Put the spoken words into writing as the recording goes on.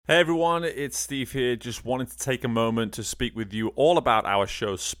Hey everyone, it's Steve here. Just wanted to take a moment to speak with you all about our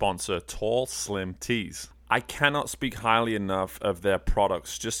show's sponsor, Tall Slim Tees. I cannot speak highly enough of their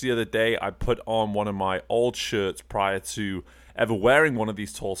products. Just the other day, I put on one of my old shirts prior to ever wearing one of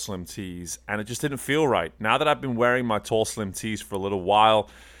these Tall Slim Tees, and it just didn't feel right. Now that I've been wearing my Tall Slim Tees for a little while,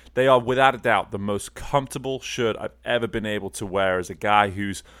 they are without a doubt the most comfortable shirt I've ever been able to wear as a guy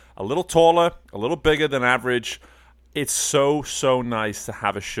who's a little taller, a little bigger than average. It's so nice to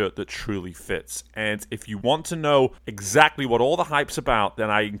have a shirt that truly fits. And if you want to know exactly what all the hype's about, then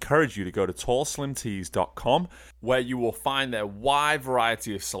I encourage you to go to tallslimtees.com, where you will find their wide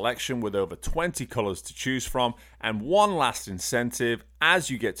variety of selection with over 20 colors to choose from. And one last incentive, as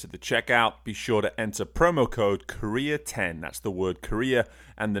you get to the checkout, be sure to enter promo code KOREA10. That's the word Korea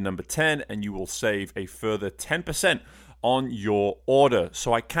and the number 10, and you will save a further 10% on your order.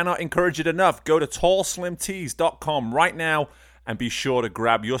 So I cannot encourage it enough. Go to tallslimtees.com right now and be sure to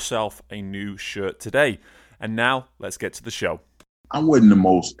grab yourself a new shirt today. And now let's get to the show. I wasn't the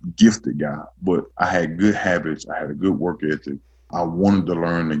most gifted guy, but I had good habits. I had a good work ethic. I wanted to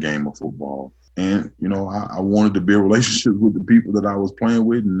learn the game of football. And, I wanted to build relationships with the people that I was playing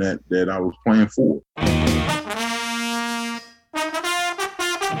with and that I was playing for.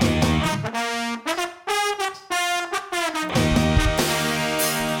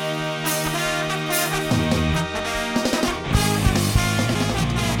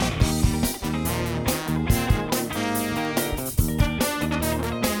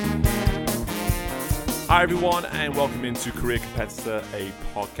 Hi everyone, and welcome into Career Competitor, a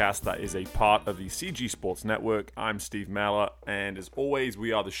podcast that is a part of the CG Sports Network. I'm Steve Meller, and as always,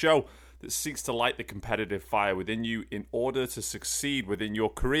 we are the show that seeks to light the competitive fire within you in order to succeed within your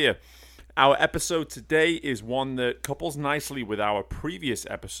career. Our episode today is one that couples nicely with our previous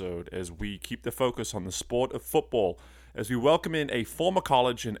episode as we keep the focus on the sport of football, as we welcome in a former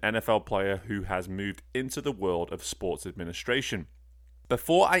college and NFL player who has moved into the world of sports administration.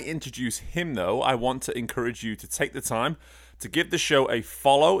 Before I introduce him, though, I want to encourage you to take the time to give the show a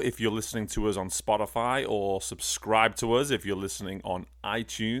follow if you're listening to us on Spotify, or subscribe to us if you're listening on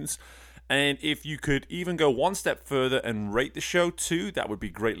iTunes. And if you could even go one step further and rate the show too, that would be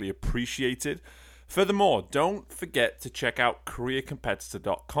greatly appreciated. Furthermore, don't forget to check out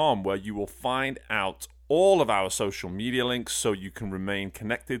careercompetitor.com, where you will find out all of our social media links so you can remain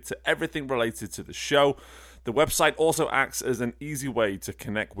connected to everything related to the show. The website also acts as an easy way to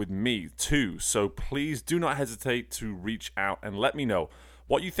connect with me too, so please do not hesitate to reach out and let me know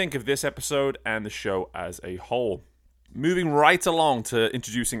what you think of this episode and the show as a whole. Moving right along to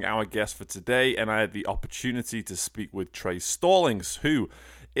introducing our guest for today, and I had the opportunity to speak with Trey Stallings, who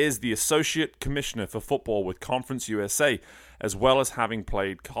is the Associate Commissioner for Football with Conference USA, as well as having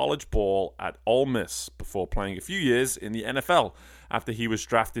played college ball at Ole Miss before playing a few years in the NFL after he was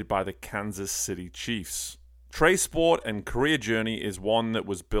drafted by the Kansas City Chiefs. Trey's sport and career journey is one that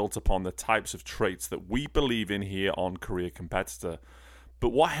was built upon the types of traits that we believe in here on Career Competitor.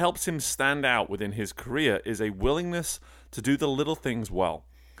 But what helps him stand out within his career is a willingness to do the little things well.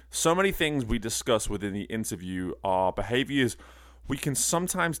 So many things we discuss within the interview are behaviors we can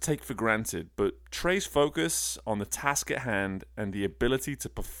sometimes take for granted, but Trey's focus on the task at hand and the ability to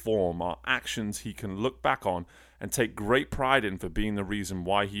perform are actions he can look back on and take great pride in for being the reason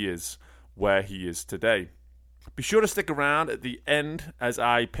why he is where he is today. Be sure to stick around at the end as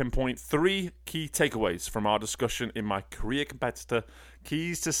I pinpoint 3 key takeaways from our discussion in my Career Competitor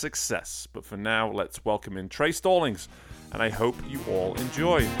Keys to Success. But for now, let's welcome in Trey Stallings, and I hope you all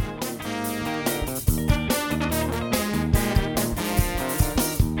enjoy.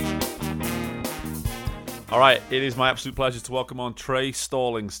 All right, it is my absolute pleasure to welcome on Trey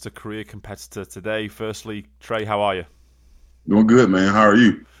Stallings to Career Competitor today. Firstly, Trey, how are you? Doing good, man. How are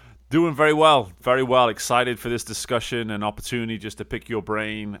you? Doing very well, very well. Excited for this discussion and opportunity just to pick your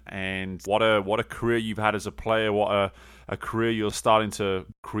brain, and what a career you've had as a player, what a career you're starting to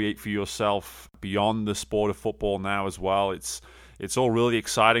create for yourself beyond the sport of football now as well. It's all really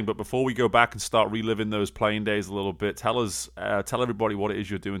exciting. But before we go back and start reliving those playing days a little bit, tell everybody what it is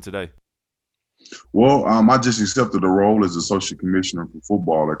you're doing today. Well, I just accepted a role as Associate Commissioner for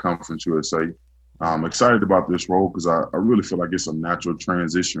Football at Conference USA. I'm excited about this role because I really feel like it's a natural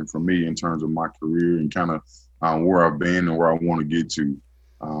transition for me in terms of my career and kind of where I've been and where I want to get to.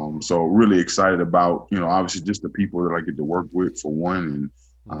 So really excited about, obviously just the people that I get to work with for one.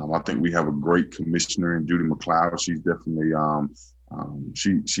 And I think we have a great commissioner in Judy McLeod. She's definitely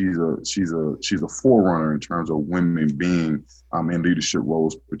she's a forerunner in terms of women being in leadership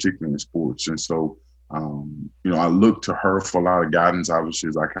roles, particularly in sports. And so, I look to her for a lot of guidance, obviously,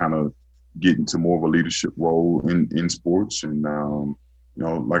 as I kind of get into more of a leadership role in sports. And,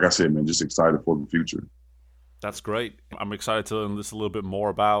 like I said, man, just excited for the future. That's great. I'm excited to learn this a little bit more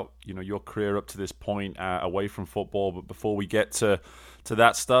about, your career up to this point away from football. But before we get to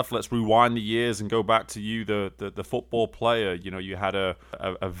that stuff, let's rewind the years and go back to you, the football player. You had a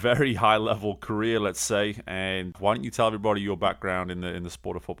very high level career, let's say. And why don't you tell everybody your background in the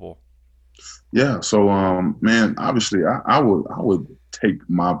sport of football? Yeah. So, man, obviously, I would take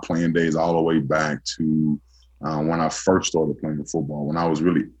my playing days all the way back to when I first started playing football, when I was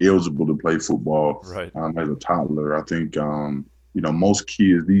really eligible to play football. Right. As a toddler. I think, most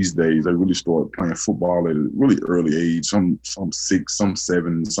kids these days, they really start playing football at a really early age, some 6, some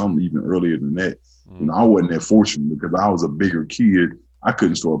 7, some even earlier than that. I wasn't that fortunate because I was a bigger kid. I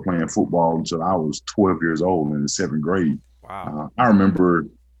couldn't start playing football until I was 12 years old in the 7th grade. Wow. I remember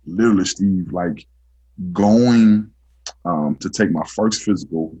literally, Steve, like going to take my first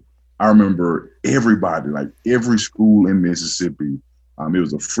physical. I remember everybody, like every school in Mississippi, it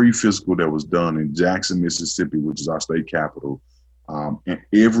was a free physical that was done in Jackson, Mississippi, which is our state capital. And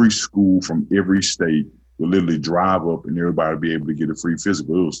every school from every state would literally drive up and everybody would be able to get a free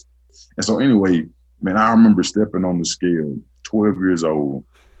physical. And so anyway, man, I remember stepping on the scale, 12 years old.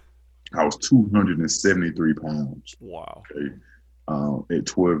 I was 273 pounds. Wow. Okay. At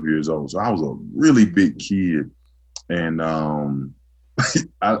 12 years old. So I was a really big kid. And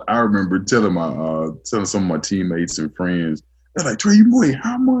I remember telling some of my teammates and friends, they're like, Trey, you weigh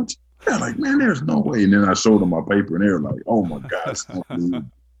how much? They're like, man, there's no way. And then I showed them my paper and they were like, oh my God, it's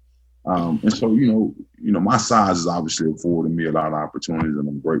unbelievable. And so, my size is obviously affording me a lot of opportunities and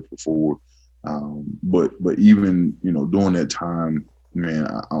I'm grateful for it. But even, during that time, man,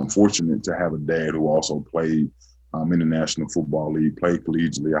 I'm fortunate to have a dad who also played in the National Football League, played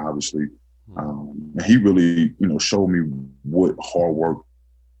collegiately, obviously. And he really, showed me what hard work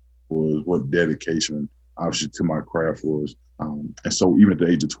was, what dedication, obviously, to my craft was. And so even at the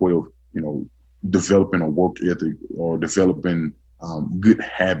age of 12, developing a work ethic or developing good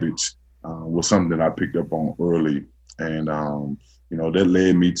habits was something that I picked up on early. And, that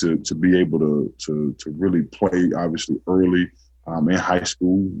led me to be able to really play, obviously, early in high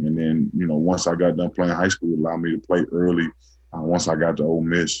school. And then, once I got done playing high school, it allowed me to play early. Once I got to Ole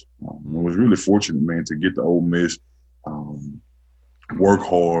Miss, I was really fortunate, man, to get to Ole Miss, work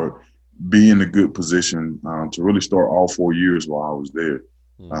hard, be in a good position to really start all 4 years while I was there.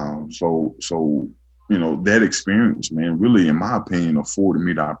 So that experience, man, really, in my opinion, afforded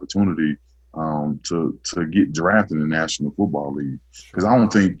me the opportunity to get drafted in the National Football League. Because I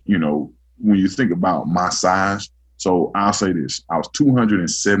don't think, when you think about my size, so I'll say this, I was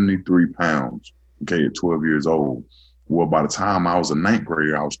 273 pounds, okay, at 12 years old. Well, by the time I was a 9th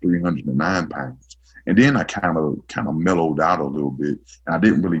grader, I was 309 pounds. And then I kind of mellowed out a little bit. And I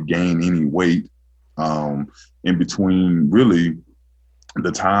didn't really gain any weight in between really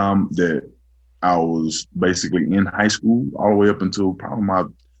the time that I was basically in high school all the way up until probably my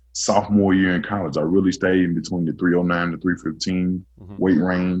sophomore year in college. I really stayed in between the 309 to 315 weight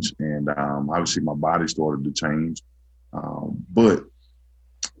range. And obviously my body started to change. But,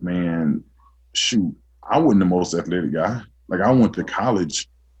 man, shoot. I wasn't the most athletic guy. Like I went to college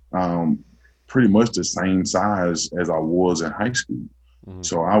pretty much the same size as I was in high school.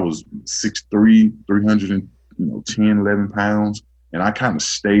 So I was 6'3", 310, 11 pounds. And I kind of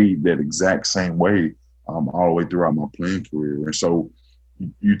stayed that exact same way all the way throughout my playing career. And so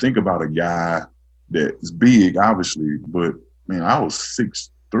you think about a guy that's big, obviously, but, man, I was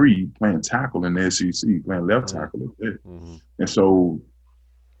 6'3", playing tackle in the SEC, playing left tackle at that. And so,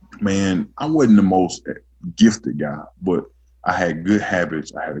 man, I wasn't the most gifted guy, but I had good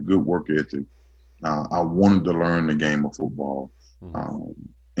habits. I had a good work ethic. I wanted to learn the game of football.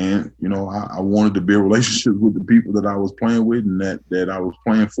 And, I wanted to build relationships with the people that I was playing with and that I was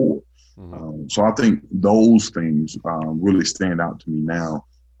playing for. So I think those things really stand out to me now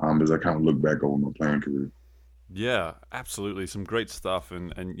as I kind of look back over my playing career. Yeah, absolutely. Some great stuff.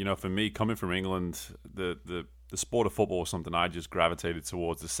 And for me, coming from England, the sport of football was something I just gravitated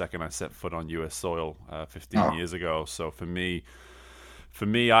towards the second I set foot on U.S. soil 15 years ago. So for me,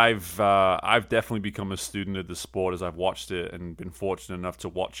 I've definitely become a student of the sport as I've watched it and been fortunate enough to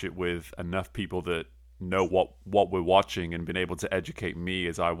watch it with enough people that know what we're watching and been able to educate me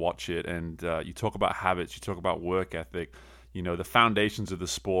as I watch it. And you talk about habits, you talk about work ethic. The foundations of the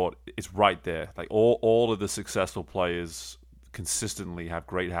sport is right there. Like all of the successful players consistently have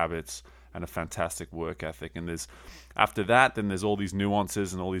great habits and a fantastic work ethic. And after that, then there's all these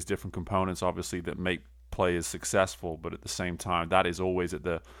nuances and all these different components, obviously, that make players successful. But at the same time, that is always at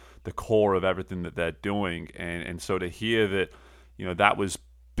the core of everything that they're doing. And so to hear that, that was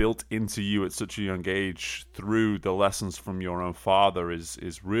built into you at such a young age through the lessons from your own father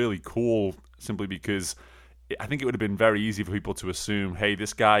is really cool, simply because I think it would have been very easy for people to assume, hey,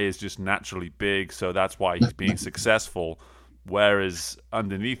 this guy is just naturally big, so that's why he's being successful. Whereas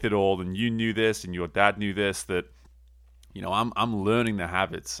underneath it all, and you knew this, and your dad knew this, that I'm learning the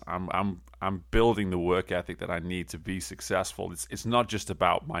habits. I'm building the work ethic that I need to be successful. It's not just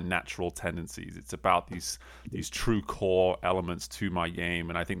about my natural tendencies. It's about these true core elements to my game,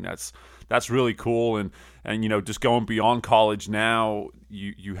 and I think that's really cool. And just going beyond college now,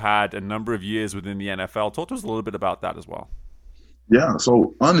 you had a number of years within the NFL. Talk to us a little bit about that as well. Yeah.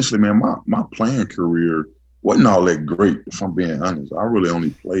 So honestly, man, my playing career wasn't all that great, if I'm being honest. I really only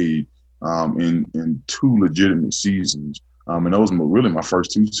played in 2 legitimate seasons. And those were really my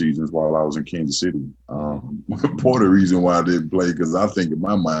first 2 seasons while I was in Kansas City. Part of the reason why I didn't play, because I think in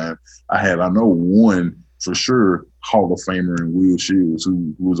my mind, I know one for sure Hall of Famer in Will Shields,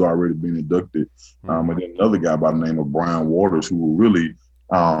 who was already been inducted. And then another guy by the name of Brian Waters, who were really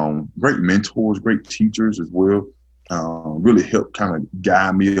great mentors, great teachers as well. Really helped kind of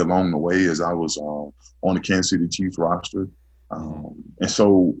guide me along the way as I was on the Kansas City Chiefs roster. And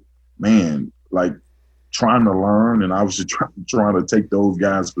so, man, like trying to learn and obviously trying to take those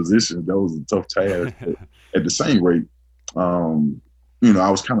guys' positions, that was a tough task. At the same rate, I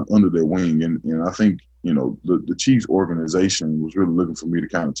was kind of under their wing. And I think, the Chiefs organization was really looking for me to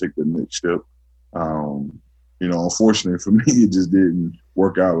kind of take the next step. Unfortunately for me, it just didn't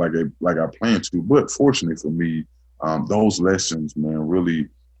work out like I planned to. But fortunately for me, those lessons, man, really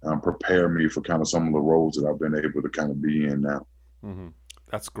prepare me for kind of some of the roles that I've been able to kind of be in now. Mm-hmm.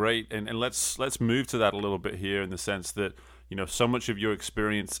 That's great, and let's move to that a little bit here, in the sense that so much of your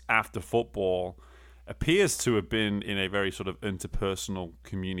experience after football appears to have been in a very sort of interpersonal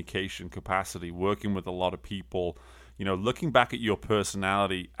communication capacity, working with a lot of people. Looking back at your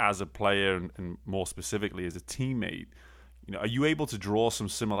personality as a player and more specifically as a teammate, are you able to draw some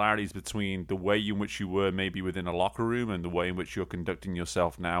similarities between the way in which you were maybe within a locker room and the way in which you're conducting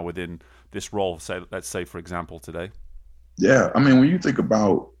yourself now within this role, let's say, for example, today? Yeah. I mean, when you think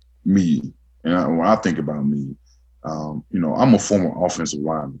about me, and when I think about me, I'm a former offensive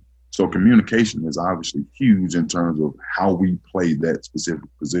lineman. So communication is obviously huge in terms of how we play that specific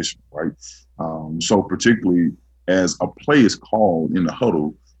position, right? So particularly as a play is called in the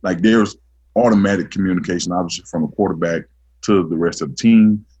huddle, like there's automatic communication, obviously, from the quarterback to the rest of the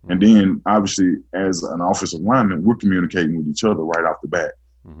team. And then obviously as an offensive lineman, we're communicating with each other right off the bat.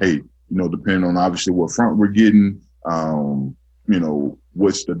 Mm-hmm. Hey, depending on obviously what front we're getting,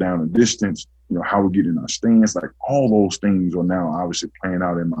 what's the down and distance, how we're getting our stance, like all those things are now obviously playing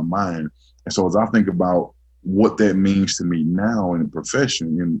out in my mind. And so as I think about what that means to me now in the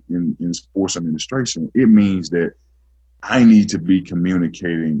profession, in sports administration, it means that I need to be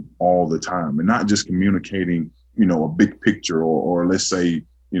communicating all the time, and not just communicating, a big picture or let's say,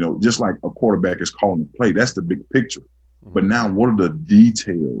 just like a quarterback is calling a play, that's the big picture. But now what are the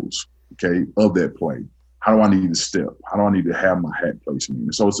details, okay, of that play? How do I need to step? How do I need to have my hat placement?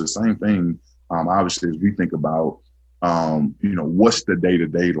 And so it's the same thing, obviously, as we think about, what's the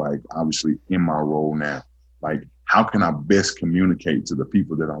day-to-day like, obviously, in my role now? Like, how can I best communicate to the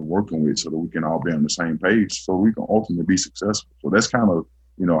people that I'm working with so that we can all be on the same page so we can ultimately be successful? So that's kind of,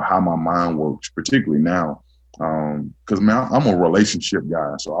 how my mind works, particularly now. Because, man, I'm a relationship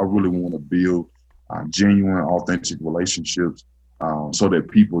guy. So I really want to build genuine, authentic relationships so that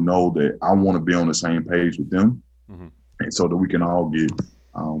people know that I want to be on the same page with them. Mm-hmm. And so that we can all get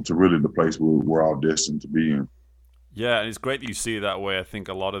to really the place where we're all destined to be in. Yeah, and it's great that you see it that way. I think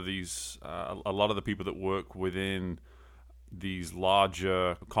a lot of the people that work within these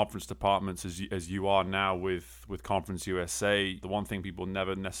larger conference departments, as you are now with Conference USA, the one thing people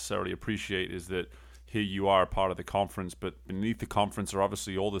never necessarily appreciate is that here you are a part of the conference, but beneath the conference are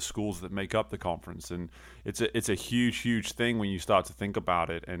obviously all the schools that make up the conference, and it's a huge thing when you start to think about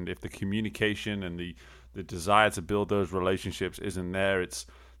it. And if the communication and the desire to build those relationships isn't there, it's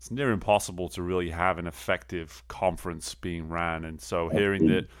near impossible to really have an effective conference being ran. And so hearing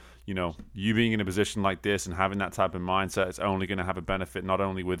that, you being in a position like this and having that type of mindset, it's only going to have a benefit not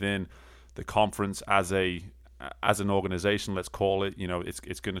only within the conference as an organization, let's call it,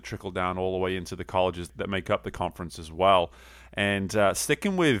 it's going to trickle down all the way into the colleges that make up the conference as well. And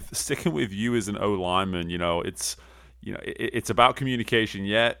sticking with you as an O lineman, it's about communication.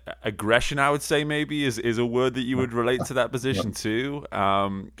 Yet aggression, I would say, maybe is a word that you would relate to that position too.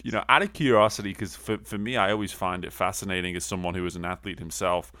 Out of curiosity, because for me, I always find it fascinating as someone who is an athlete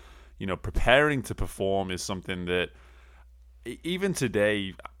himself. Preparing to perform is something that even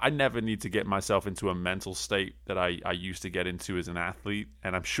today, I never need to get myself into a mental state that I used to get into as an athlete.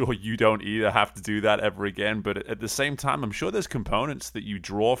 And I'm sure you don't either have to do that ever again. But at the same time, I'm sure there's components that you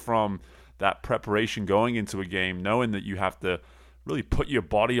draw from that preparation going into a game, knowing that you have to really put your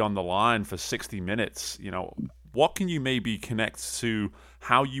body on the line for 60 minutes. What can you maybe connect to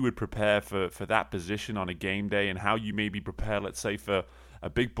how you would prepare for that position on a game day, and how you maybe prepare, let's say, for a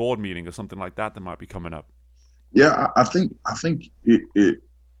big board meeting or something like that might be coming up? Yeah, I think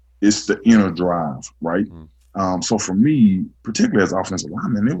it's the inner drive, right? So for me, particularly as offensive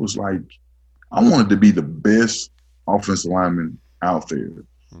lineman, it was like I wanted to be the best offensive lineman out there.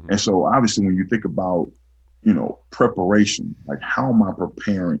 And so obviously when you think about, preparation, like how am I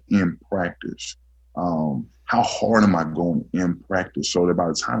preparing in practice? How hard am I going in practice so that by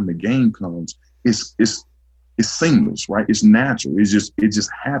the time the game comes, it's seamless, right? It's natural. It just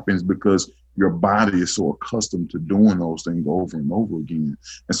happens because your body is so accustomed to doing those things over and over again.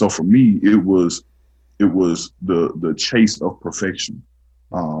 And so for me, it was the chase of perfection.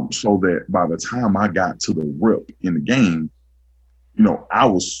 So that by the time I got to the rep in the game, I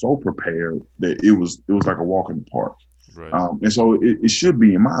was so prepared that it was like a walk in the park. Right. And so it should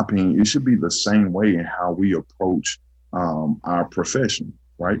be, in my opinion, it should be the same way in how we approach our profession,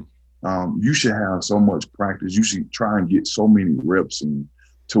 right? You should have so much practice. You should try and get so many reps in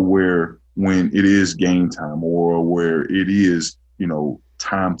to where when it is game time or where it is,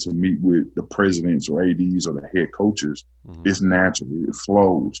 time to meet with the presidents or ADs or the head coaches, it's natural, it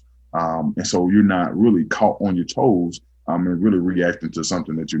flows. And so you're not really caught on your toes and really reacting to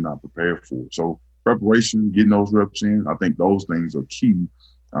something that you're not prepared for. So preparation, getting those reps in, I think those things are key,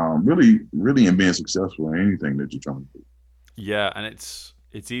 really in being successful in anything that you're trying to do. Yeah, and it's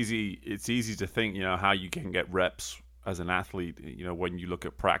easy to think, how you can get reps as an athlete, when you look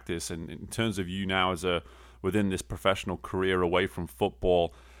at practice. And in terms of you now within this professional career away from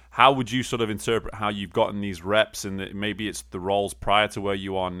football, how would you sort of interpret how you've gotten these reps, and maybe it's the roles prior to where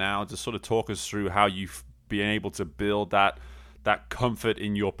you are now? Just sort of talk us through how you've been able to build that comfort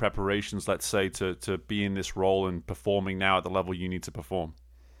in your preparations, let's say, to be in this role and performing now at the level you need to perform.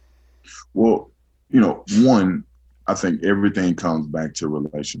 Well, one, I think everything comes back to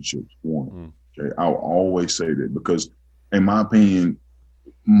relationships. One, okay, I'll always say that because, in my opinion,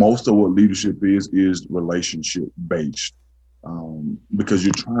 most of what leadership is relationship based, because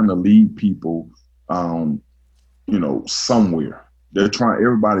you're trying to lead people, somewhere.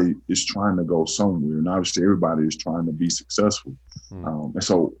 Everybody is trying to go somewhere, and obviously everybody is trying to be successful. And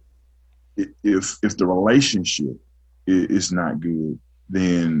so, if the relationship is not good,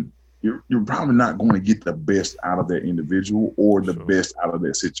 then you're probably not going to get the best out of that individual or the best out of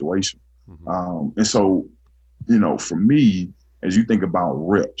that situation. And so, for me, as you think about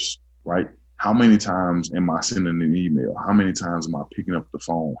reps, right? How many times am I sending an email? How many times am I picking up the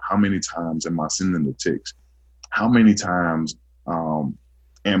phone? How many times am I sending the text? How many times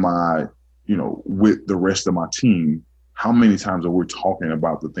am I, with the rest of my team? How many times are we talking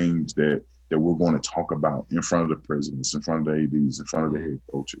about the things that we're going to talk about in front of the presidents, in front of the ADs, in front of the head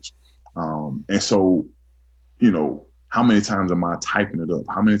coaches? And so, how many times am I typing it up?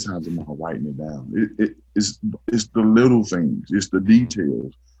 How many times am I writing it down? It's the little things. It's the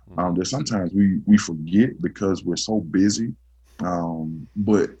details that sometimes we forget because we're so busy.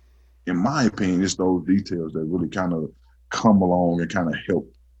 But in my opinion, it's those details that really kind of come along and kind of help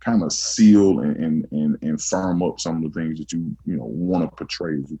kind of seal and firm up some of the things that you want to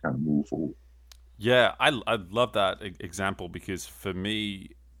portray as you kind of move forward. Yeah, I love that example because for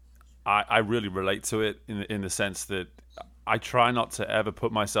me, I really relate to it in the sense that I try not to ever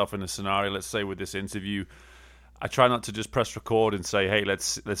put myself in a scenario, let's say with this interview, I try not to just press record and say, hey,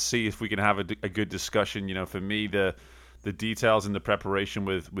 let's see if we can have a good discussion. For me, the details and the preparation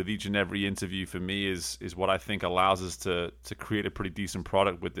with each and every interview for me is what I think allows us to create a pretty decent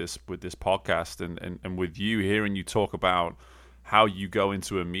product with this podcast. And with you, hearing you talk about how you go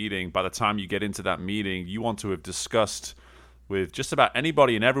into a meeting, by the time you get into that meeting, you want to have discussed with just about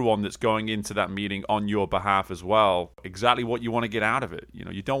anybody and everyone that's going into that meeting on your behalf as well, exactly what you want to get out of it.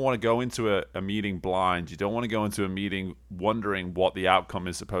 You don't want to go into a meeting blind. You don't want to go into a meeting wondering what the outcome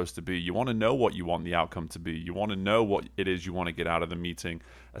is supposed to be. You want to know what you want the outcome to be. You want to know what it is you want to get out of the meeting,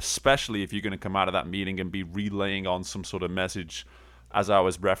 especially if you're going to come out of that meeting and be relaying on some sort of message, as I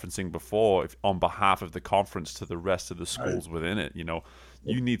was referencing before, on behalf of the conference to the rest of the schools within it.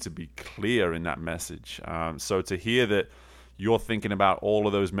 You need to be clear in that message. So to hear that you're thinking about all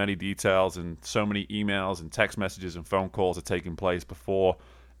of those many details and so many emails and text messages and phone calls are taking place before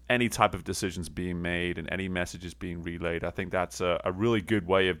any type of decisions being made and any messages being relayed, I think that's a really good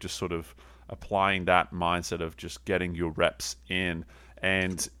way of just sort of applying that mindset of just getting your reps in.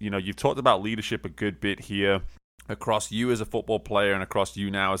 And, you've talked about leadership a good bit here across you as a football player and across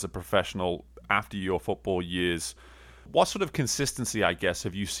you now as a professional after your football years. What sort of consistency, I guess,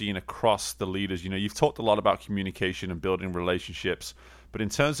 have you seen across the leaders? You've talked a lot about communication and building relationships, but in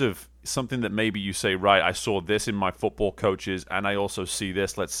terms of something that maybe you say, right, I saw this in my football coaches, and I also see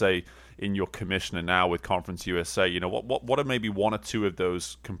this, let's say, in your commissioner now with Conference USA, what are maybe one or two of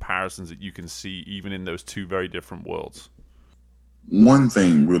those comparisons that you can see even in those two very different worlds? One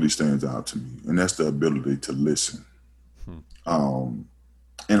thing really stands out to me, and that's the ability to listen. And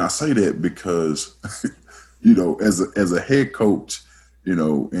I say that because as a head coach,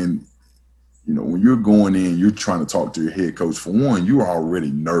 and when you're going in, you're trying to talk to your head coach. For one, you're already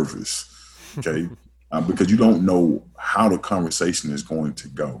nervous, okay, because you don't know how the conversation is going to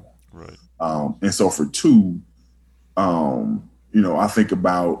go. Right. And so for two, I think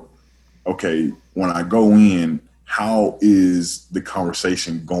about, okay, when I go in, how is the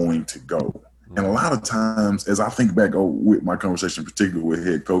conversation going to go? And a lot of times, as I think back with my conversation, particularly with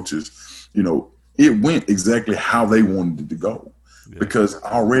head coaches, it went exactly how they wanted it to go. Yeah. Because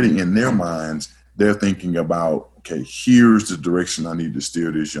already in their minds, they're thinking about, okay, here's the direction I need to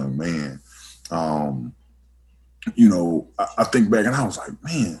steer this young man. I think back and I was like,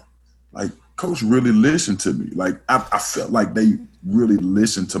 man, like coach really listened to me. Like I felt like they really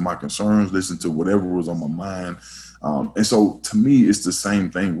listened to my concerns, listened to whatever was on my mind. And so to me, it's the same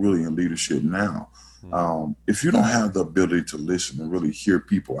thing really in leadership now. If you don't have the ability to listen and really hear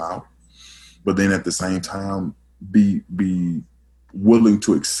people out, but then at the same time be willing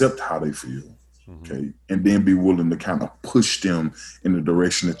to accept how they feel, okay, and then be willing to kind of push them in the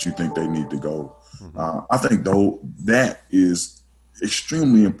direction that you think they need to go. I think that is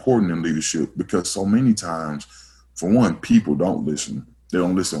extremely important in leadership because so many times, for one, people don't listen. They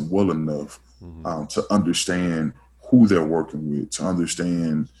don't listen well enough to understand who they're working with, to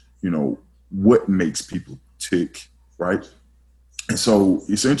understand, what makes people tick, right? And so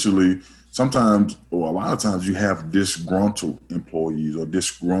essentially, sometimes, or a lot of times, you have disgruntled employees or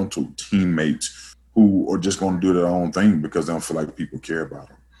disgruntled teammates who are just going to do their own thing because they don't feel like people care about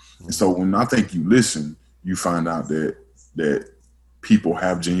them. And so when I think you listen, you find out that people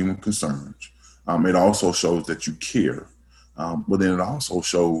have genuine concerns. It also shows that you care. But then it also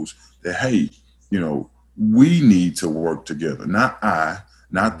shows that, hey, we need to work together. Not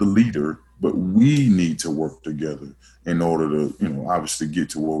the leader, but we need to work together in order to, obviously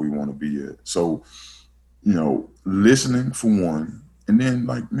get to where we want to be at. So, listening for one, and then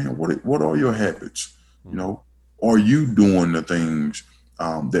like, man, what are your habits? Are you doing the things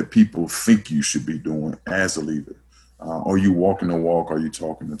that people think you should be doing as a leader? Are you walking the walk? Are you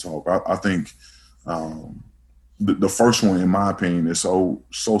talking the talk? I think the first one, in my opinion, is so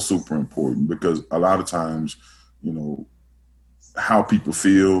super important because a lot of times, how people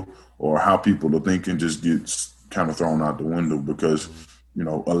feel or how people are thinking just gets kind of thrown out the window because,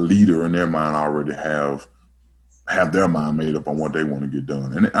 a leader in their mind already have their mind made up on what they want to get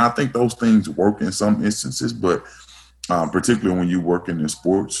done. And I think those things work in some instances, but particularly when you're working in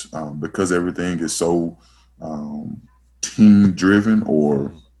sports, because everything is so team driven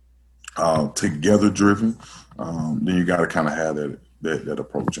or together driven, then you got to kind of have that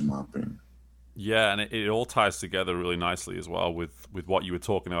approach, in my opinion. Yeah, and it all ties together really nicely as well with what you were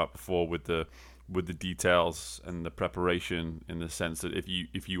talking about before with the details and the preparation, in the sense that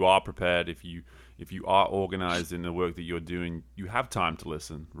if you are prepared, if you are organized in the work that you're doing, you have time to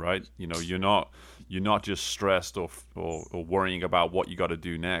listen, right? You're not just stressed or worrying about what you got to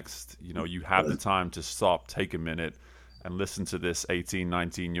do next. You have the time to stop, take a minute, and listen to this 18,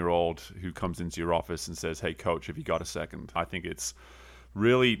 19-year-old who comes into your office and says, hey, coach, have you got a second? I think it's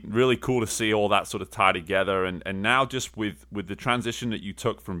really, really cool to see all that sort of tie together. And now just with the transition that you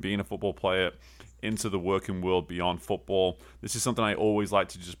took from being a football player into the working world beyond football, this is something I always like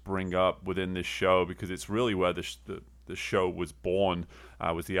to just bring up within this show because it's really where the show was born,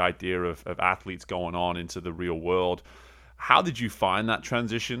 was the idea of athletes going on into the real world. How did you find that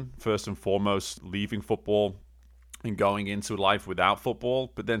transition, first and foremost, leaving football and going into life without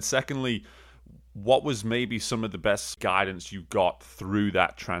football? But then secondly, what was maybe some of the best guidance you got through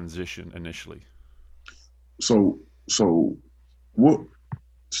that transition initially? So what,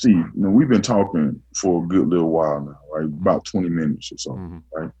 Steve, we've been talking for a good little while now, right? About 20 minutes or so,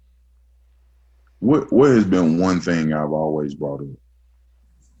 right? What has been one thing I've always brought up?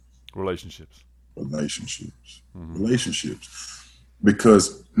 Relationships.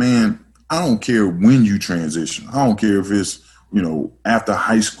 Because, man, I don't care when you transition. I don't care if it's, after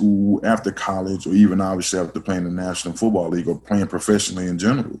high school, after college, or even obviously after playing the National Football League or playing professionally in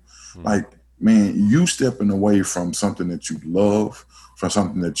general. Like, man, you stepping away from something that you love, from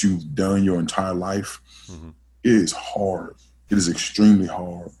something that you've done your entire life, it is hard. It is extremely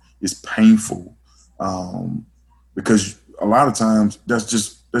hard. It's painful, because a lot of times that's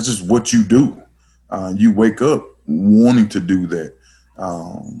just what you do. You wake up wanting to do that,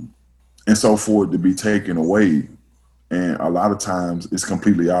 and so for it to be taken away, and a lot of times it's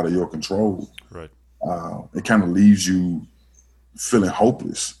completely out of your control. Right. It kind of leaves you feeling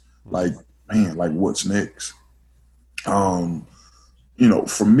hopeless. Like, man, like what's next?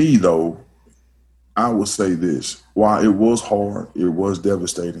 For me though, I would say this: while it was hard, it was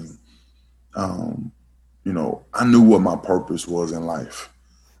devastating. I knew what my purpose was in life,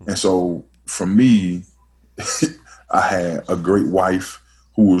 and so for me, I had a great wife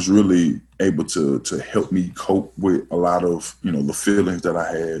who was really able to help me cope with a lot of, the feelings that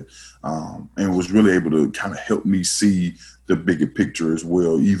I had, and was really able to kind of help me see the bigger picture as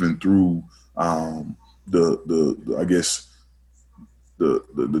well, even through the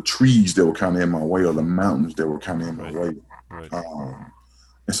trees that were kind of in my way, or the mountains that were kind of in my way. Right.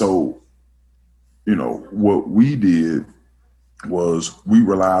 And so, what we did was we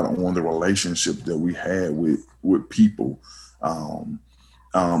relied on the relationship that we had with people,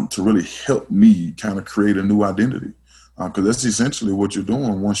 to really help me kind of create a new identity. Because that's essentially what you're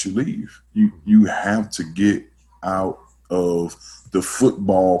doing once you leave. You have to get out of the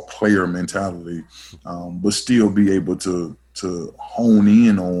football player mentality, but still be able to hone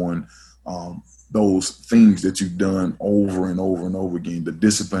in on those things that you've done over and over and over again. The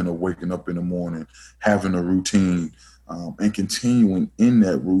discipline of waking up in the morning, having a routine, and continuing in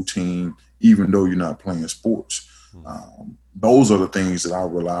that routine, even though you're not playing sports. Those are the things that I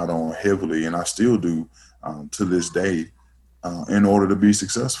relied on heavily, and I still do to this day, in order to be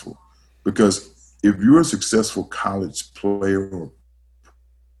successful. Because if you're a successful college player or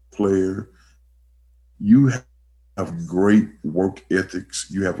player, you have great work ethics,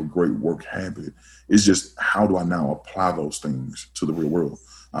 you have a great work habit. It's just, how do I now apply those things to the real world?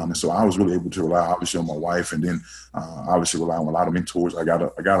 And so I was really able to rely, obviously, on my wife, and then obviously rely on a lot of mentors. I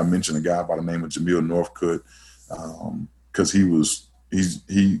gotta mention a guy by the name of Jamil Northcutt, because he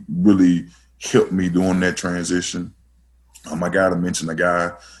really helped me during that transition. I gotta mention a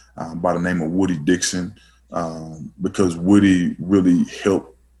guy by the name of Woody Dixon, because Woody really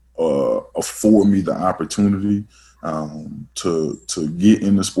helped afford me the opportunity to get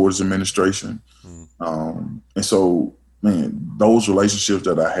into sports administration. And so, man, those relationships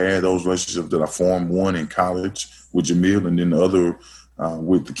that I had, those relationships that I formed, one in college with Jamil, and then the other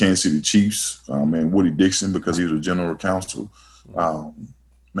with the Kansas City Chiefs, and Woody Dixon, because he was a general counsel,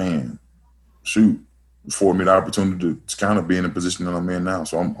 afforded me the opportunity to kind of be in the position that I'm in now.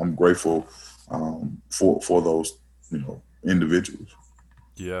 So I'm grateful for those, individuals.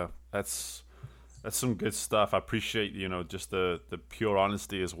 Yeah, that's some good stuff. I appreciate, just the pure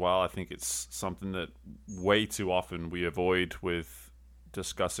honesty as well. I think it's something that way too often we avoid with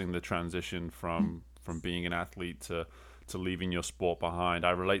discussing the transition from being an athlete to leaving your sport behind.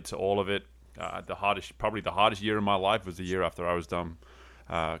 I relate to all of it. Probably the hardest year of my life was the year after I was done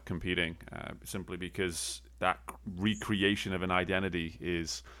competing, simply because that recreation of an identity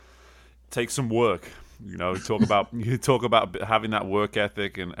takes some work. You talk about having that work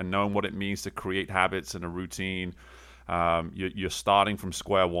ethic and knowing what it means to create habits and a routine. You're starting from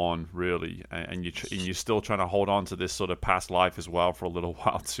square one, really, and you're still trying to hold on to this sort of past life as well for a little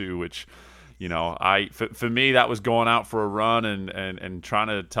while too, which, for me, that was going out for a run and trying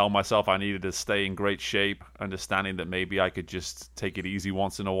to tell myself I needed to stay in great shape, understanding that maybe I could just take it easy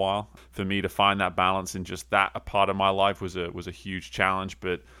once in a while. For me to find that balance in just that a part of my life was a huge challenge,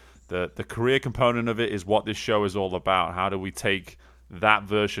 but the career component of it is what this show is all about. How do we take that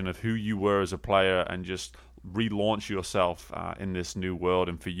version of who you were as a player and just relaunch yourself in this new world?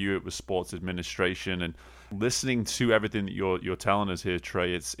 And for you, it was sports administration. And listening to everything that you're telling us here,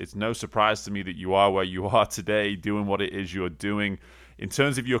 Trey, it's no surprise to me that you are where you are today, doing what it is you're doing. In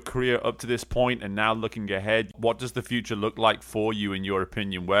terms of your career up to this point and now looking ahead, what does the future look like for you, in your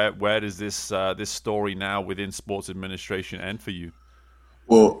opinion? Where does this story now within sports administration end for you?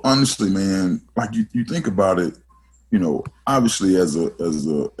 Well, honestly, man, like you think about it, obviously as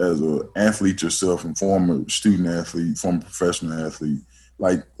a athlete yourself, and former student athlete, former professional athlete,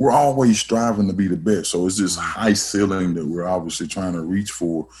 like, we're always striving to be the best. So it's this high ceiling that we're obviously trying to reach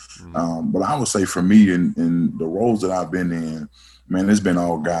for. But I would say for me, in the roles that I've been in, man, it's been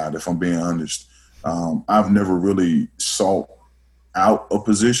all God, if I'm being honest. I've never really sought out a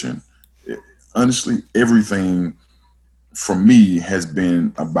position. Honestly, everything for me has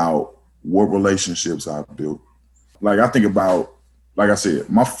been about what relationships I've built. Like, I think about, like I said,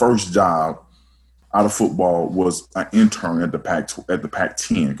 my first job out of football was an intern at the Pac-10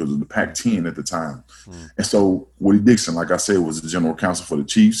 because it was the Pac-10 at the time. And so Woody Dixon, like I said, was the general counsel for the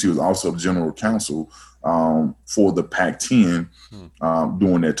Chiefs. He was also the general counsel for the Pac-10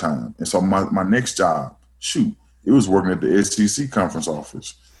 during that time. And so my next job, it was working at the SEC conference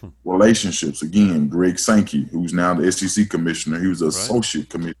office. Relationships, again, Greg Sankey, who's now the SEC commissioner. He was the associate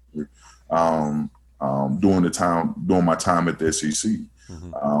commissioner during my time at the SEC.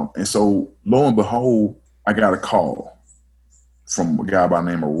 And so lo and behold, I got a call from a guy by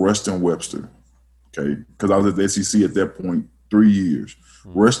the name of Rustin Webster. Okay. Because I was at the SEC at that point 3 years.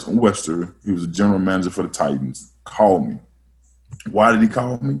 Rustin Webster, he was the general manager for the Titans, called me. Why did he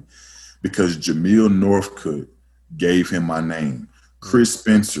call me? Because Jamil Northcutt gave him my name. Chris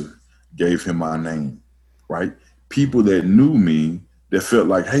Spencer gave him my name, right? People that knew me that felt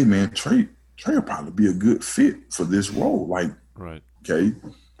like, hey man, Trey will probably be a good fit for this role. Like, right. Okay.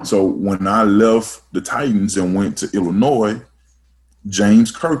 So when I left the Titans and went to Illinois,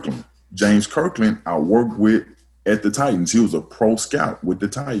 James Kirkland, I worked with at the Titans. He was a pro scout with the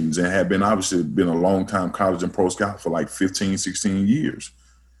Titans and had been a long time college and pro scout for like 15, 16 years.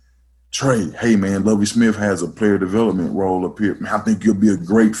 Trey, hey man, Lovie Smith has a player development role up here. Man, I think you'll be a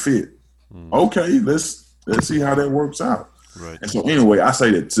great fit. Okay, let's see how that works out. Right. And so anyway, I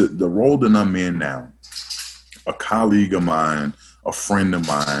say that the role that I'm in now, a colleague of mine, a friend of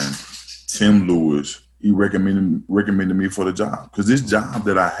mine, Tim Lewis, he recommended me for the job. Because this job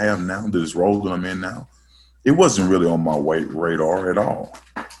that I have now, this role that I'm in now, it wasn't really on my radar at all.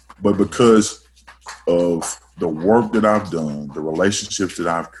 But because of the work that I've done, the relationships that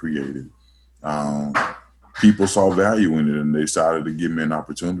I've created, people saw value in it and they decided to give me an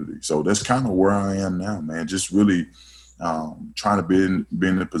opportunity. So that's kind of where I am now, man. Just really trying to be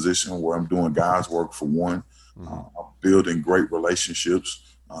in a position where I'm doing God's work for one. I'm building great relationships.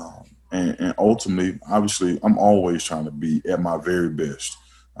 And ultimately, obviously, I'm always trying to be at my very best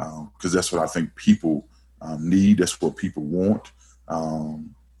because that's what I think people need. That's what people want.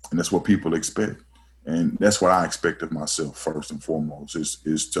 And that's what people expect. And that's what I expect of myself first and foremost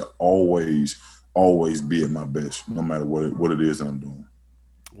is to always be at my best, no matter what it is that I'm doing.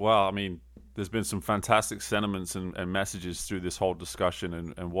 Well, I mean, there's been some fantastic sentiments and messages through this whole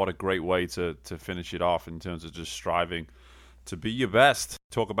discussion, and what a great way to finish it off in terms of just striving to be your best.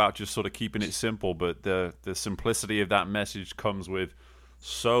 Talk about just sort of keeping it simple, but the simplicity of that message comes with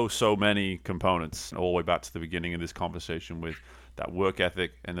so many components, all the way back to the beginning of this conversation with that work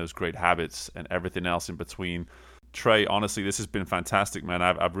ethic and those great habits and everything else in between. Trey, honestly, this has been fantastic, man.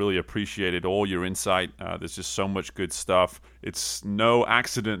 I've really appreciated all your insight. There's just so much good stuff. It's no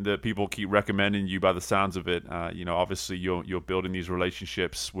accident that people keep recommending you by the sounds of it. Obviously you're building these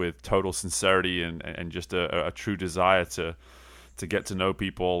relationships with total sincerity and just a true desire to get to know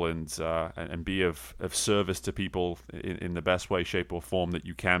people and be of service to people in the best way, shape, or form that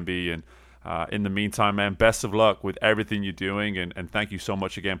you can be. And in the meantime, man, best of luck with everything you're doing. And thank you so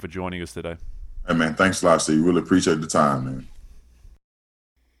much again for joining us today. Hey, man, thanks a lot, Steve. Really appreciate the time, man.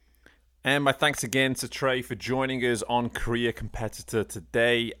 And my thanks again to Trey for joining us on Career Competitor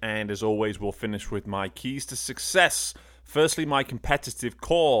today. And as always, we'll finish with my keys to success. Firstly, my competitive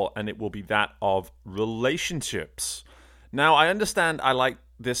core, and it will be that of relationships. Now, I understand I like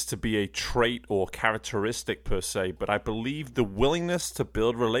this to be a trait or characteristic per se, but I believe the willingness to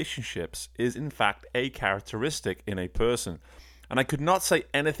build relationships is in fact a characteristic in a person. And I could not say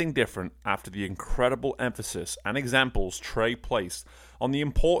anything different after the incredible emphasis and examples Trey placed on the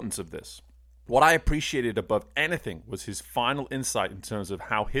importance of this. What I appreciated above anything was his final insight in terms of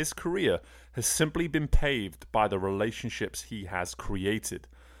how his career has simply been paved by the relationships he has created.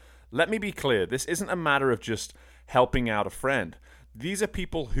 Let me be clear, this isn't a matter of just helping out a friend. These are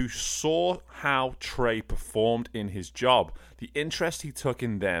people who saw how Trey performed in his job, the interest he took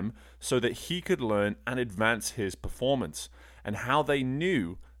in them so that he could learn and advance his performance, and how they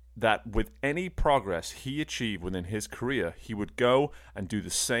knew that with any progress he achieved within his career, he would go and do the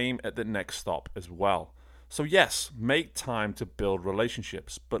same at the next stop as well. So yes, make time to build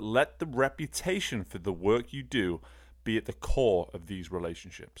relationships, but let the reputation for the work you do be at the core of these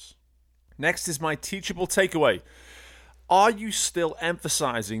relationships. Next is my teachable takeaway. Are you still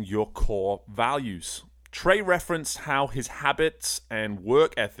emphasizing your core values? Trey referenced how his habits and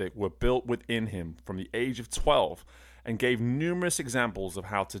work ethic were built within him from the age of 12 and gave numerous examples of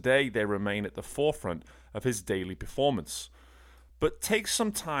how today they remain at the forefront of his daily performance. But take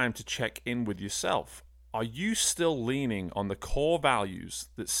some time to check in with yourself. Are you still leaning on the core values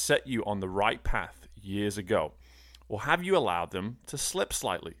that set you on the right path years ago? Or have you allowed them to slip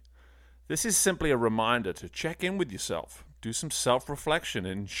slightly? This is simply a reminder to check in with yourself. do some self-reflection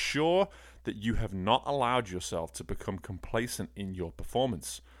and ensure that you have not allowed yourself to become complacent in your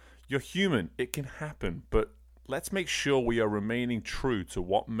performance. You're human, it can happen, but let's make sure we are remaining true to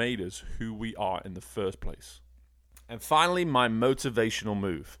what made us who we are in the first place. And finally, my motivational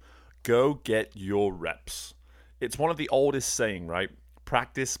move. Go get your reps. It's one of the oldest saying, right?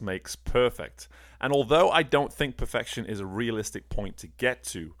 Practice makes perfect. And although I don't think perfection is a realistic point to get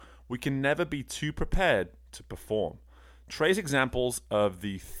to, we can never be too prepared to perform. Trey's examples of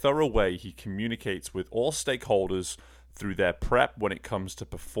the thorough way he communicates with all stakeholders through their prep when it comes to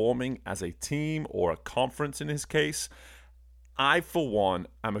performing as a team or a conference in his case, I, for one,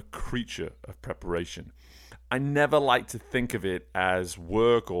 am a creature of preparation. I never like to think of it as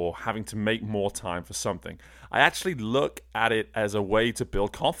work or having to make more time for something. I actually look at it as a way to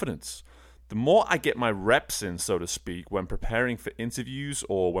build confidence. The more I get my reps in, so to speak, when preparing for interviews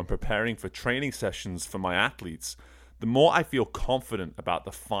or when preparing for training sessions for my athletes, the more I feel confident about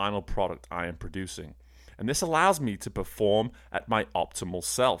the final product I am producing. And this allows me to perform at my optimal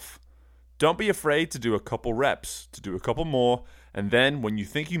self. Don't be afraid to do a couple reps, to do a couple more, and then when you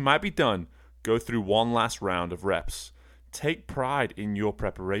think you might be done, go through one last round of reps. Take pride in your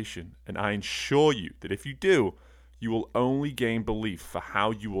preparation, and I assure you that if you do, you will only gain belief for how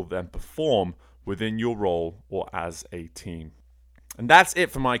you will then perform within your role or as a team. And that's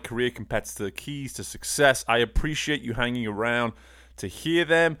it for my Career Competitor Keys to Success. I appreciate you hanging around to hear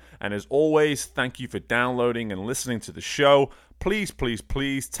them. And as always, thank you for downloading and listening to the show. Please, please,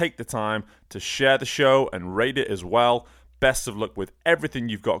 please take the time to share the show and rate it as well. Best of luck with everything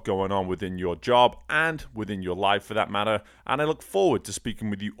you've got going on within your job and within your life for that matter. And I look forward to speaking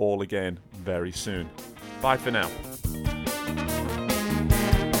with you all again very soon. Bye for now.